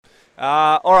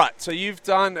All right, so you've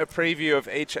done a preview of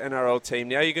each NRL team.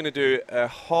 Now you're going to do a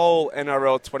whole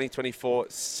NRL 2024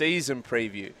 season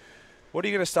preview. What are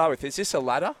you going to start with? Is this a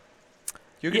ladder?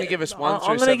 You're going to give us 1 through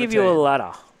 17. I'm going to give you a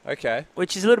ladder. Okay.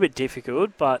 Which is a little bit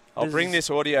difficult, but... I'll bring this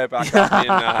audio back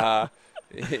up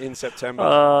in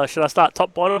September. Should I start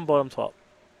top, bottom, bottom, top?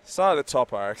 Start at the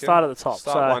top, I reckon. Start at the top.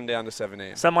 Start 1 down to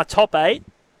 17. So my top 8,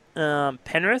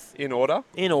 Penrith. In order?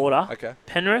 In order. Okay.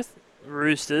 Penrith,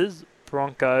 Roosters,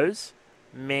 Broncos,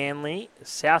 Manly,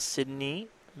 South Sydney,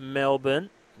 Melbourne,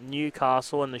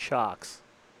 Newcastle, and the Sharks.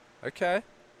 Okay.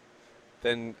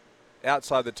 Then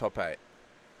outside the top 8.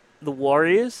 The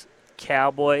Warriors,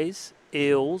 Cowboys,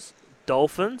 Eels,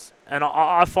 Dolphins, and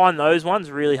I find those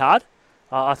ones really hard.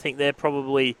 I think they're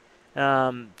probably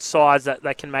sides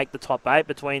that can make the top 8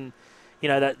 between,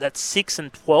 that 6th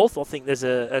and 12th. I think there's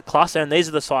a cluster, and these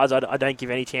are the sides I don't give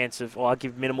any chance of, or I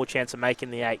give minimal chance of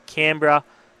making the 8. Canberra,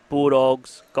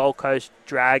 Bulldogs, Gold Coast,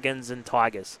 Dragons, and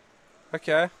Tigers.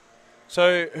 Okay.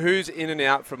 So who's in and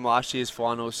out from last year's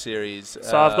finals series?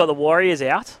 So I've got the Warriors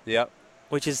out. Yep.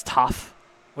 Which is tough.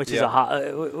 Is a hard.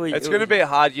 It's going to be a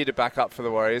hard year to back up for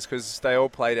the Warriors because they all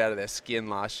played out of their skin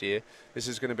last year. This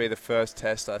is going to be the first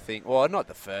test, I think. Well, not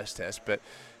the first test, but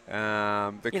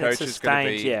the coach is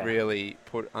going to be really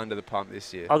put under the pump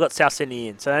this year. I got South Sydney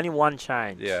in, so only one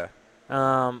change. Yeah.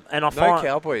 And I find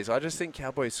Cowboys. I just think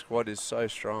Cowboys squad is so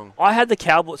strong. I had the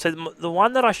Cowboys. So the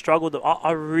one that I struggled,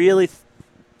 I really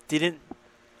didn't.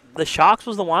 The Sharks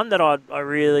was the one that I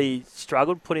really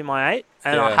struggled putting my 8.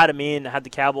 And I had them in, had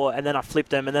the Cowboy, and then I flipped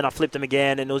them, and then I flipped them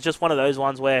again. And it was just one of those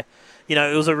ones where,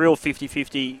 it was a real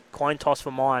 50-50 coin toss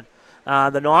for mine.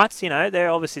 The Knights, there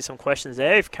are obviously some questions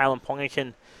there. If Kalen Ponga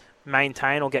can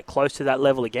maintain or get close to that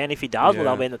level again, if he does, well,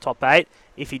 they'll be in the top 8.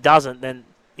 If he doesn't, then,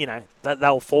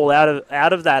 they'll fall out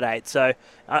of that 8. So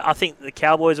I think the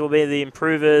Cowboys will be the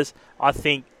improvers. I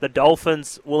think the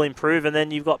Dolphins will improve. And then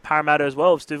you've got Parramatta as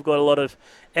well. We've got a lot of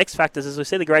X factors. As we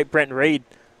see the great Brent Reid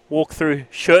walk through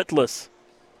shirtless.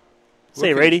 See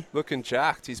you, Reedy. Looking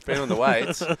jacked. He's been on the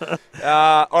weights. All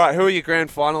right, who are your grand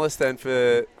finalists then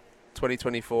for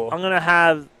 2024? I'm going to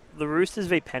have the Roosters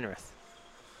v Penrith.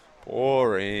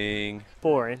 Boring.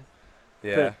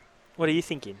 Yeah. But what are you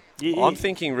thinking? I'm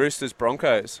thinking Roosters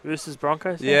Broncos. Roosters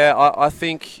Broncos? Yeah, I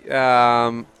think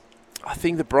the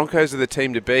Broncos are the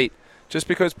team to beat. Just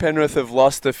because Penrith have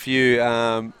lost a few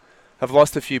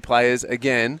players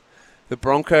again. The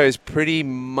Broncos pretty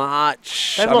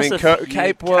much.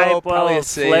 Capewell,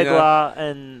 Flegler,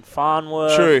 and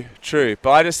Farnworth. True.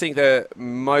 But I just think that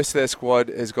most of their squad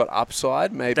has got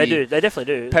upside. Maybe they do. They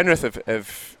definitely do. Penrith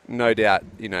have no doubt,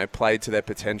 played to their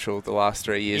potential the last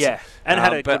 3 years. Yeah, and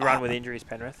had a good run with injuries,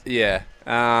 Penrith. Yeah.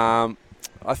 I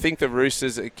think the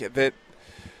Roosters.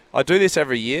 I do this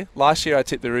every year. Last year I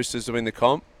tipped the Roosters to win the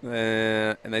comp,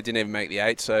 and they didn't even make the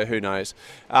 8, so who knows.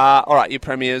 All right, your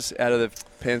premiers out of the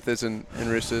Panthers and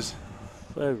Roosters.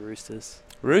 Oh, Roosters.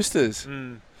 Roosters?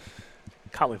 Can't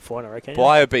win 4, I reckon.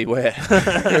 Buyer beware.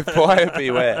 Buyer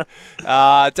beware.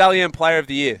 Dalian Player of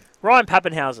the Year. Ryan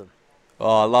Pappenhausen.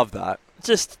 Oh, I love that.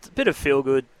 Just a bit of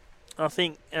feel-good. I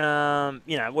think, I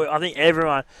think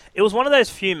everyone... It was one of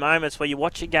those few moments where you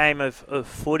watch a game of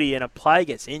footy and a player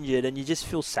gets injured and you just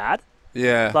feel sad.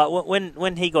 Yeah. Like,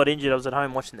 when he got injured, I was at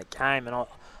home watching the game and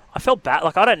I felt bad.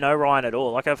 Like, I don't know Ryan at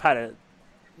all. Like, I've had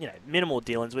minimal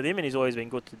dealings with him and he's always been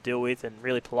good to deal with and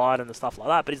really polite and the stuff like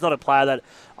that. But he's not a player that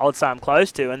I would say I'm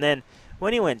close to. And then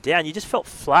when he went down, you just felt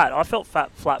flat. I felt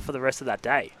flat for the rest of that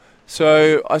day.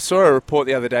 So I saw a report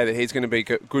the other day that he's going to be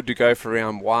good to go for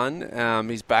round 1.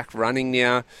 He's back running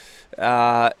now.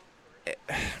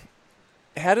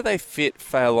 How do they fit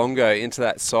Fa'alongo into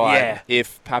that side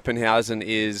if Pappenhausen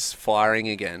is firing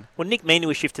again? Well, Nick Meaney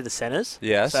was shifted to the centres.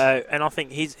 Yes. And I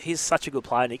think he's such a good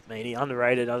player, Nick Meaney,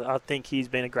 underrated. I think he's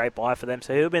been a great buy for them.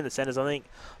 So he'll be in the centres. I think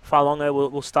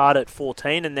Fa'alongo will start at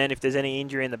 14, and then if there's any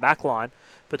injury in the back line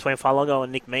between Fa'alongo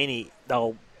and Nick Meaney,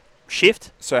 they'll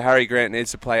shift. So Harry Grant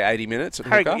needs to play 80 minutes at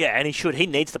hooker? Yeah, and he should. He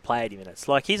needs to play 80 minutes.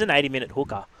 Like, he's an 80-minute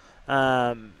hooker.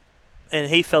 And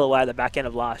he fell away at the back end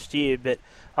of last year, but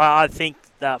I think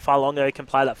that Fa'alongo can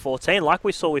play that 14, like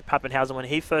we saw with Pappenhausen when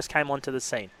he first came onto the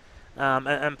scene,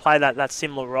 and play that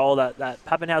similar role that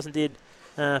Pappenhausen did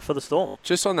for the Storm.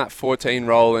 Just on that 14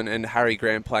 role and Harry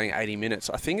Grant playing 80 minutes,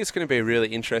 I think it's going to be a really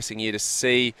interesting year to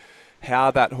see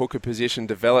how that hooker position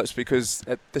develops, because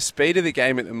at the speed of the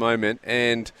game at the moment,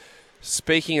 and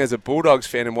speaking as a Bulldogs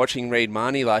fan and watching Reid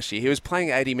Marnie last year, he was playing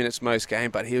 80 minutes most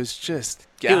game, but he was just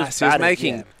gas. He was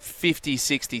making 50,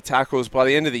 60 tackles. By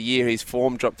the end of the year, his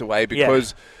form dropped away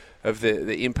because of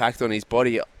the impact on his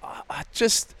body.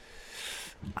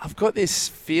 I've got this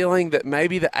feeling that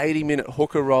maybe the 80-minute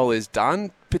hooker role is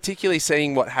done, particularly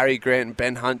seeing what Harry Grant and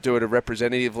Ben Hunt do at a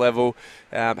representative level.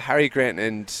 Harry Grant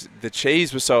and the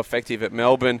Cheese were so effective at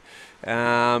Melbourne.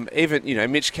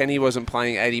 Even, Mitch Kenny wasn't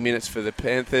playing 80 minutes for the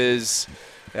Panthers.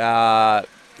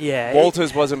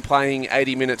 Walters wasn't playing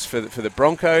 80 minutes for the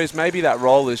Broncos. Maybe that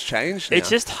role has changed now. It's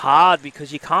just hard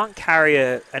because you can't carry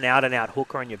an out-and-out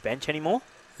hooker on your bench anymore.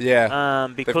 Yeah,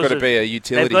 because they've got to be a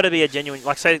utility. They've got to be a genuine,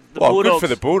 Bulldogs. Good for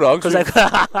the Bulldogs.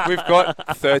 We've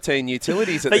got 13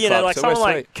 utilities at the club. But someone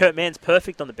like Kurt Mann's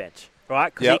perfect on the bench,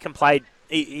 right? Because he can play.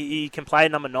 He can play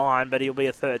number 9, but he'll be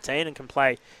a 13 and can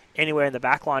play anywhere in the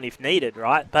back line if needed,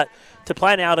 right? But to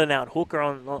play an out-and-out hooker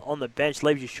on the bench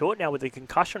leaves you short now with the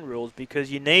concussion rules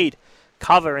because you need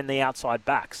cover in the outside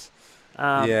backs.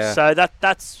 So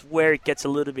that's where it gets a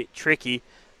little bit tricky.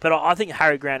 But I think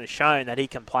Harry Grant has shown that he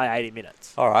can play 80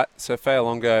 minutes. All right, so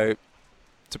Fa'alongo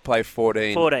to play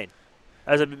 14. 14.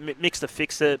 As a mix to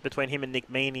fix it between him and Nick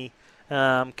Meaney,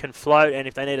 can float, and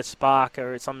if they need a spark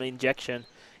or some injection,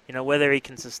 whether he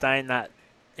can sustain that,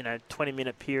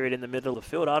 20-minute period in the middle of the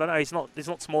field, I don't know. He's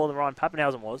not smaller than Ryan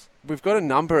Pappenhausen was. We've got a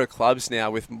number of clubs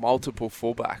now with multiple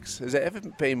fullbacks. Has there ever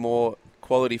been more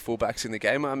quality fullbacks in the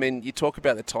game? I mean, you talk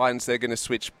about the Titans, they're going to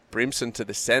switch Brimson to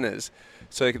the centres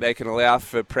so they can allow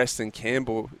for Jaden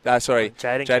Campbell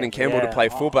to play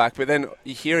fullback. But then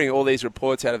you're hearing all these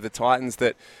reports out of the Titans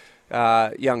that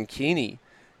young Kearney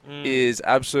is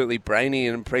absolutely brainy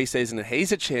in pre-season and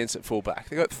he's a chance at fullback.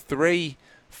 They've got 3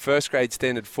 first-grade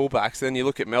standard fullbacks. Then you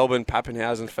look at Melbourne,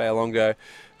 Pappenhausen, Fa'alongo.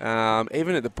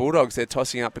 Even at the Bulldogs, they're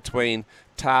tossing up between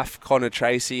Taff, Connor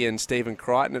Tracy and Stephen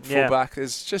Crichton at fullback.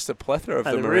 There's just a plethora of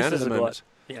them around at the moment.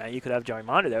 You could have Joey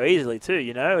Minor there easily too,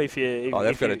 if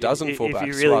they've got a dozen fullbacks.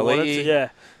 If you really wanted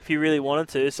to, if you really wanted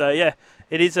to. So,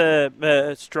 it is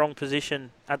a strong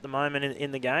position at the moment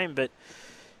in the game. But,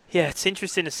 it's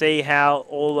interesting to see how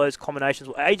all those combinations...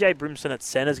 AJ Brimson at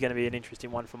centre is going to be an interesting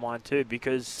one for mine too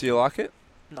because... Do you like it?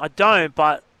 I don't,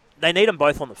 but they need them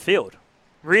both on the field.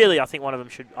 Really, I think one of them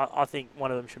should. I think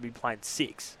one of them should be playing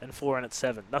 6 and 4 and at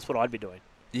 7. That's what I'd be doing.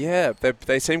 Yeah,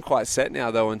 they seem quite set now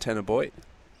though on Tanner Boyd.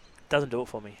 Doesn't do it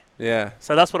for me. Yeah.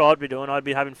 So that's what I'd be doing. I'd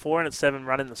be having 4 and at 7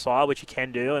 running the side, which he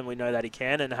can do, and we know that he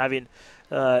can, and having,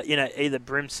 either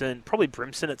probably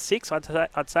Brimson at 6.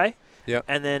 I'd say. Yeah.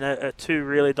 And then 2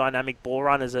 really dynamic ball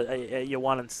runners at your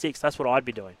 1 and 6. That's what I'd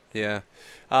be doing. Yeah.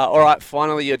 All right.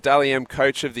 Finally, your Dally M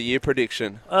Coach of the Year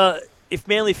prediction. If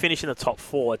Manly finish in the top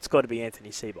 4, it's got to be Anthony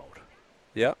Seibold.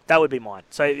 Yeah. That would be mine.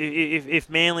 So if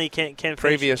Manly can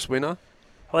previous winner.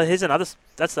 Well, here's another.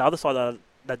 That's the other side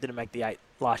that didn't make the 8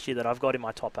 last year that I've got in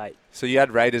my top 8. So you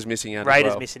had Raiders missing out.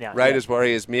 Missing out. Raiders,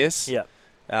 Warriors miss. Yeah.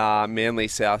 Manly,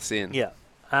 Souths in. Yeah.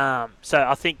 So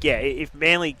I think if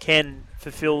Manly can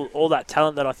fulfill all that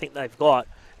talent that I think they've got,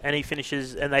 and they finish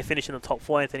in the top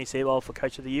 4, Anthony Seibold for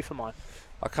Coach of the Year for mine.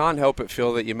 I can't help but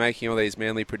feel that you're making all these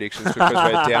Manly predictions because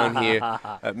we're down here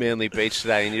at Manly Beach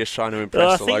today and you're just trying to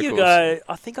impress the locals.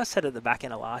 I think I said at the back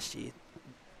end of last year,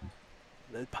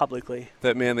 publicly,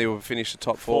 that Manly will finish the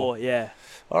top 4. Yeah.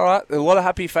 All right. A lot of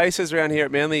happy faces around here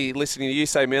at Manly listening to you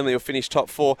say Manly will finish top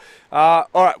 4. All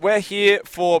right. We're here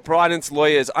for Bryden's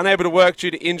Lawyers. Unable to work due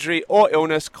to injury or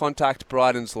illness, contact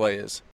Bryden's Lawyers.